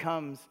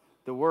overcomes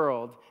the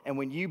world. And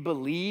when you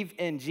believe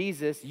in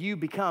Jesus, you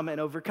become an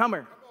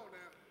overcomer.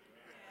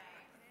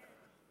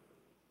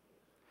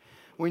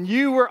 When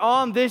you were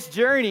on this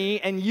journey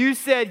and you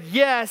said,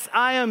 yes,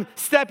 I am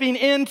stepping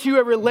into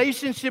a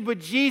relationship with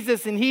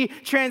Jesus, and he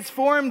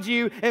transformed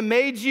you and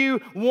made you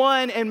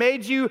one and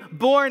made you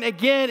born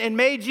again and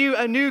made you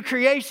a new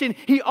creation,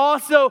 he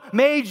also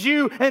made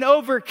you an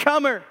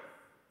overcomer.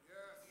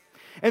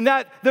 And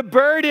that the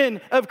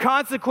burden of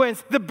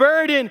consequence, the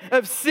burden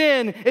of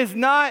sin is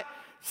not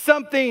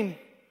something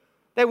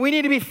that we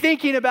need to be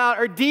thinking about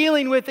or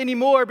dealing with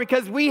anymore,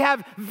 because we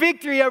have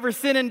victory over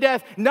sin and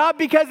death, not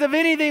because of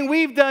anything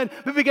we've done,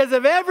 but because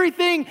of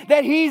everything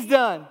that he's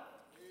done.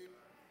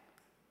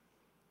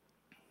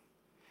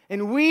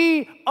 And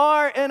we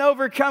are an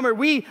overcomer.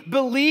 We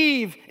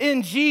believe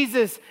in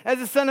Jesus as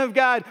the Son of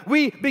God.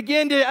 We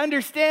begin to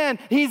understand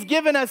he's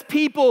given us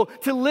people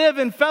to live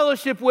in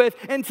fellowship with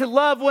and to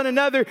love one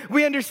another.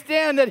 We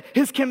understand that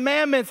his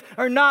commandments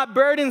are not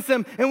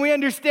burdensome. And we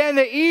understand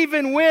that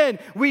even when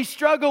we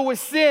struggle with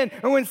sin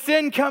or when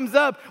sin comes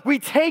up, we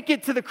take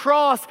it to the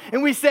cross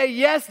and we say,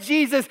 yes,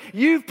 Jesus,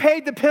 you've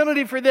paid the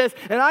penalty for this.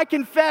 And I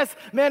confess,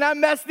 man, I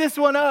messed this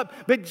one up.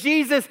 But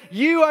Jesus,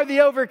 you are the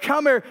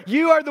overcomer.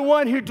 You are the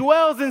one who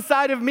dwells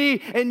inside of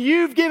me, and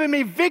you've given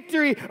me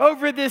victory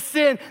over this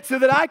sin so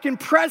that I can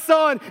press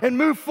on and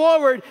move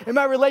forward in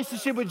my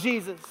relationship with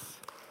Jesus.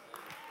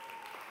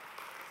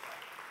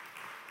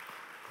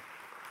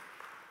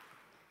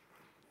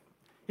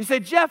 You say,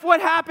 Jeff,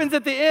 what happens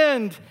at the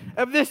end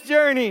of this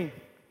journey?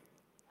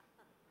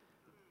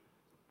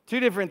 Two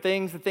different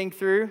things to think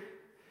through.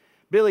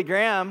 Billy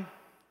Graham,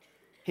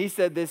 he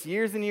said this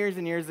years and years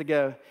and years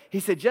ago. He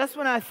said, just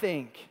when I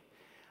think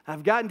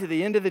I've gotten to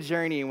the end of the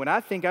journey, and when I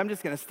think I'm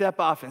just going to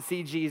step off and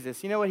see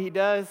Jesus, you know what he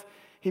does?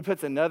 He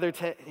puts another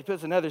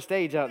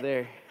stage out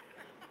there.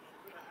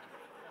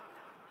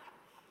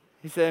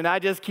 He said, and I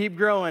just keep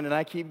growing and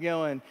I keep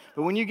going.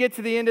 But when you get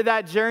to the end of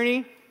that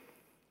journey,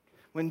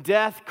 when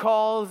death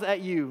calls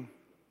at you,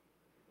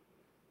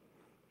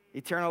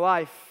 eternal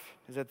life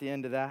is at the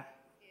end of that.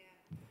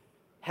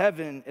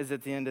 Heaven is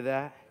at the end of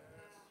that.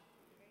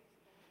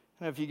 I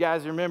don't know if you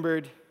guys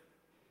remembered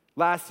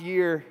last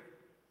year,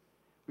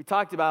 we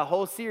talked about a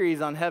whole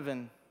series on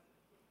heaven.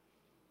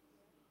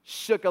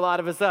 Shook a lot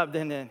of us up,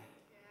 didn't it?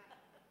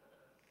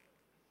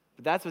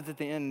 But that's what's at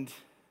the end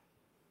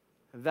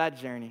of that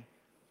journey.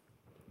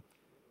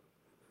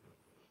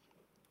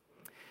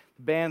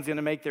 The band's going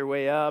to make their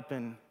way up,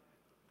 and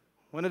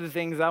one of the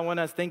things I want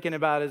us thinking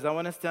about is I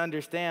want us to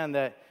understand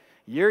that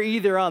you're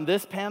either on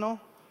this panel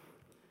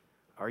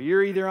or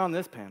you're either on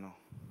this panel.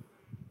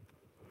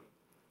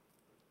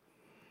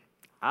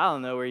 I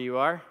don't know where you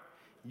are.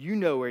 You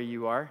know where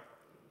you are.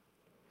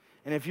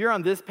 And if you're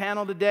on this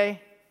panel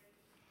today,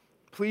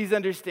 please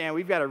understand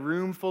we've got a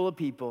room full of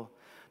people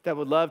that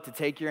would love to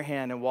take your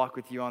hand and walk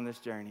with you on this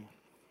journey.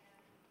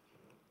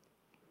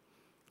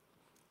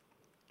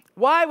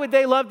 Why would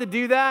they love to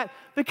do that?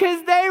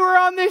 Because they were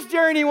on this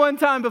journey one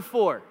time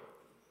before.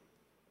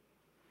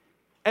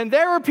 And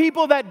there were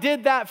people that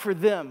did that for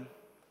them,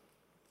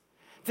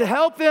 to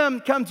help them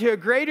come to a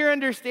greater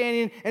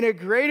understanding and a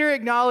greater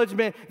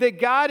acknowledgement that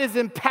God is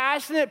in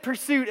passionate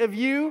pursuit of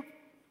you,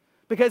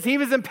 because he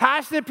was in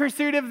passionate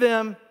pursuit of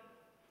them,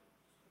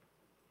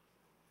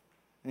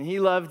 and he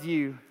loved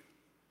you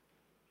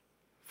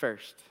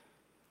first.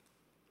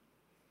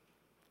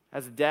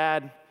 As a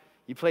dad,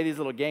 you play these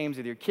little games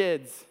with your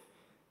kids.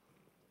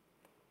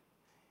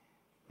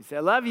 You say,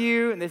 I love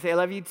you, and they say, I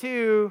love you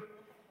too.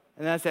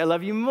 And then I say, I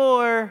love you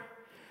more. And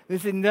they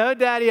say, no,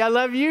 Daddy, I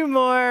love you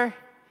more.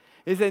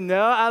 They say,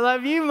 no, I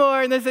love you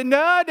more. And they say,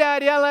 no,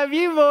 Daddy, I love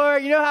you more.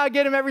 You know how I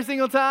get them every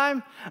single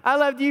time? I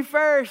loved you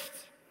first.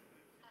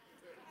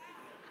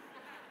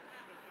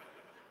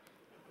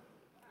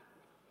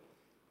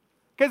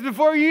 Because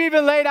before you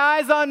even laid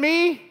eyes on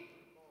me,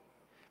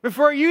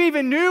 Before you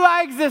even knew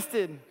I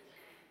existed,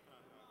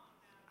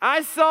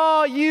 I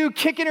saw you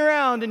kicking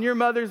around in your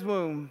mother's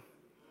womb.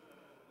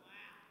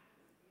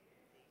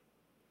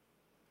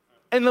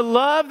 And the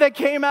love that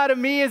came out of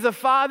me as a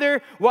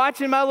father,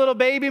 watching my little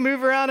baby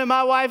move around in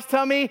my wife's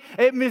tummy,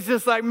 it was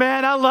just like,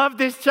 man, I love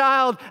this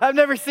child. I've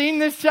never seen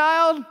this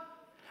child.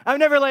 I've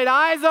never laid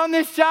eyes on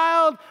this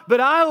child,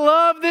 but I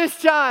love this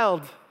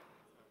child.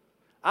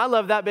 I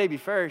love that baby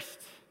first.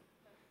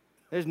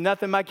 There's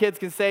nothing my kids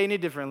can say any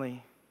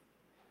differently.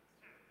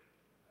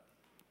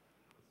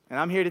 And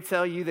I'm here to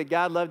tell you that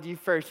God loved you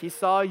first. He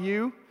saw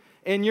you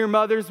in your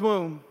mother's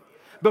womb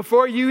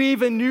before you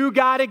even knew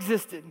God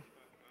existed.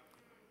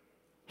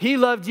 He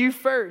loved you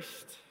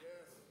first.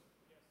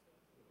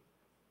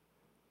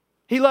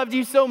 He loved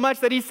you so much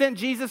that he sent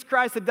Jesus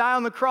Christ to die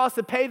on the cross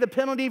to pay the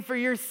penalty for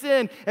your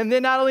sin. And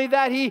then not only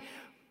that, he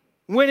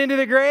went into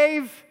the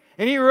grave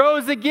and he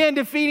rose again,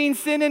 defeating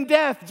sin and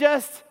death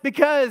just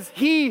because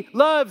he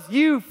loves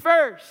you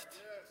first.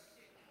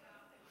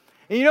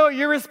 And you know what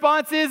your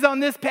response is on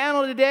this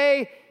panel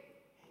today?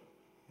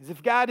 Is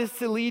if God is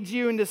to lead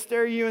you and to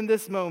stir you in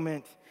this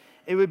moment,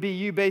 it would be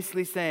you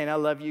basically saying, I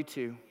love you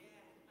too.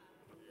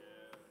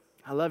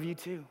 I love you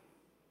too.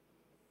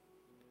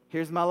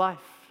 Here's my life.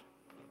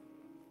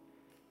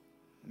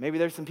 Maybe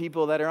there's some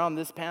people that are on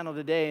this panel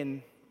today,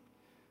 and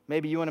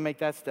maybe you want to make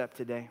that step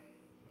today.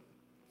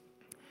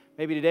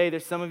 Maybe today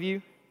there's some of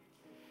you,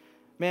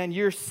 man,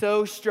 you're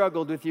so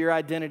struggled with your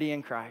identity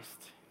in Christ.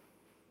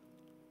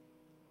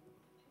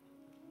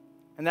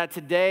 And that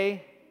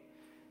today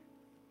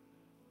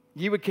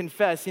you would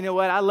confess, you know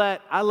what, I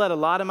let a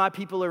lot of my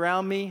people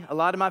around me, a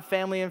lot of my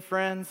family and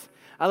friends,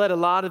 I let a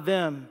lot of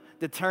them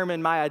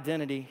determine my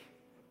identity.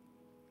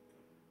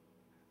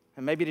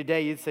 And maybe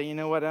today you'd say, you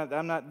know what,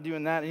 I'm not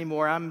doing that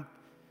anymore.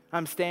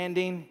 I'm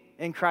standing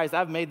in Christ.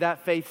 I've made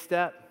that faith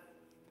step.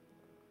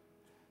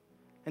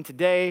 And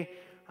today,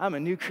 I'm a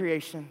new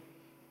creation.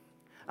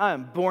 I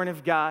am born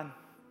of God.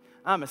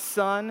 I'm a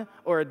son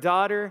or a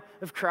daughter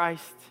of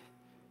Christ.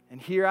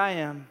 And here I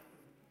am.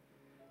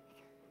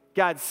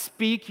 God,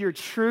 speak your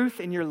truth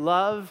and your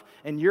love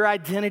and your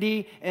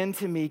identity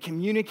into me.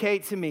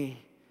 Communicate to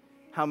me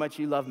how much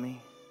you love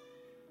me.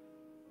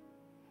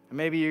 And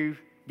maybe you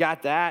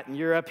got that and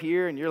you're up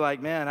here and you're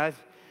like, man,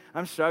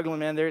 I'm struggling,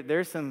 man.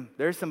 There's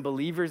some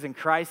believers in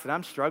Christ that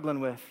I'm struggling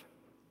with.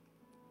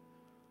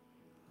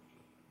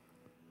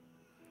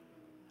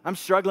 I'm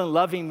struggling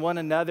loving one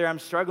another. I'm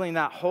struggling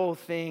that whole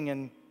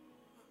thing.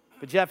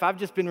 But Jeff, I've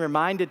just been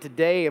reminded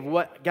today of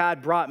what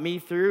God brought me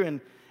through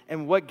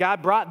and what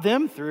God brought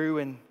them through.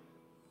 And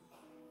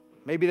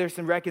maybe there's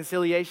some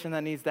reconciliation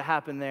that needs to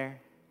happen there.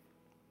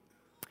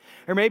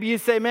 Or maybe you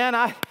say,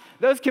 man,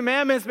 those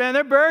commandments, man,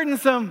 they're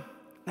burdensome.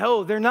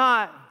 No, they're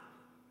not.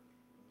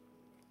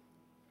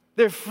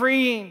 They're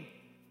freeing.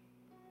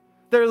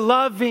 They're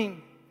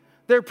loving.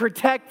 They're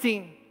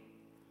protecting.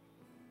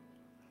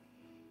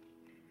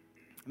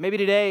 Maybe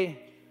today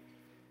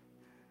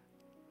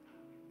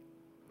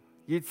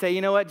you'd say,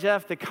 you know what,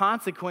 Jeff, the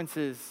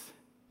consequences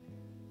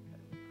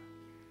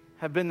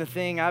have been the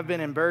thing I've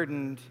been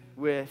burdened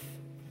with.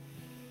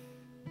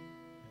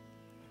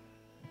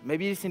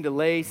 Maybe you just need to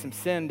lay some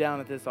sin down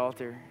at this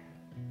altar.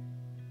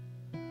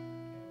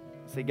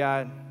 Say,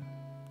 God,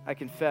 I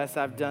confess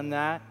I've done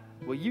that.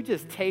 Will you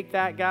just take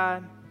that,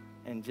 God,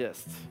 and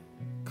just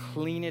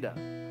clean it up?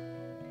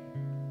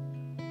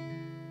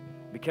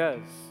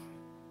 Because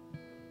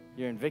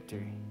you're in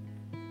victory.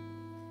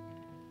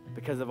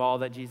 Because of all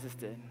that Jesus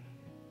did.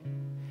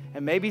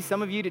 And maybe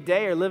some of you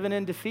today are living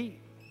in defeat.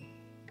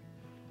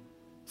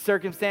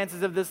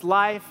 Circumstances of this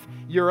life,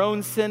 your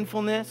own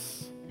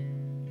sinfulness,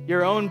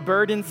 your own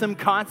burdensome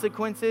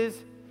consequences.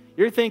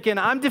 You're thinking,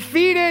 I'm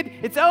defeated,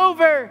 it's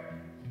over.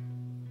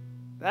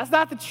 That's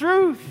not the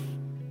truth.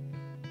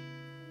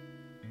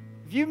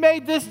 If you've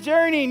made this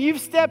journey and you've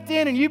stepped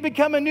in and you've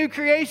become a new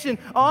creation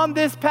on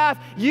this path,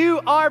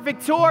 you are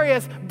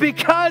victorious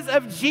because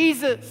of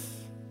Jesus.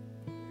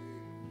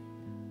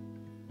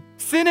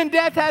 Sin and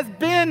death has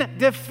been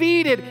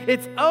defeated.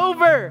 It's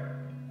over.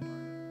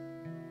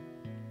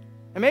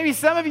 And maybe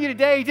some of you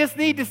today just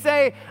need to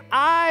say,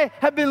 I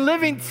have been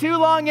living too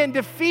long in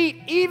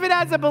defeat. Even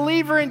as a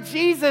believer in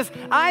Jesus,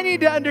 I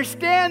need to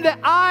understand that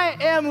I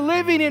am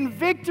living in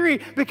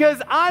victory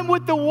because I'm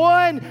with the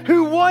one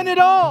who won it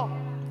all.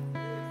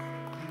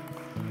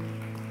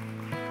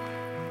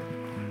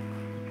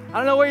 I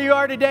don't know where you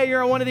are today.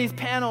 You're on one of these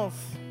panels.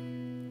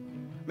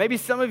 Maybe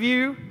some of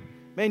you,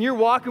 man, you're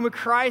walking with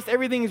Christ.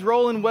 Everything's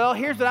rolling well.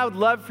 Here's what I would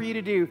love for you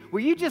to do.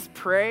 Will you just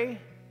pray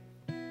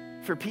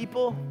for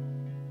people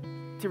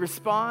to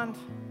respond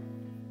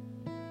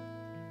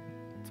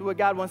to what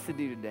God wants to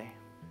do today?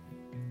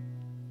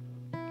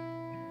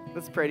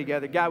 Let's pray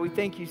together. God, we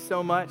thank you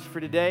so much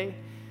for today.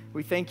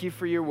 We thank you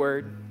for your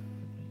word.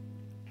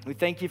 We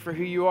thank you for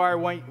who you are,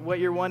 what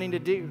you're wanting to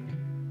do.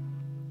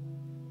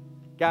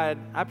 God,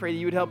 I pray that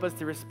you would help us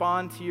to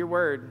respond to your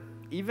word,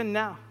 even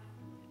now.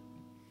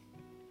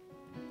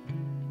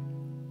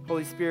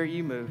 Holy Spirit,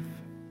 you move.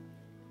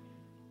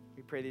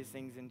 We pray these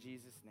things in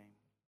Jesus' name.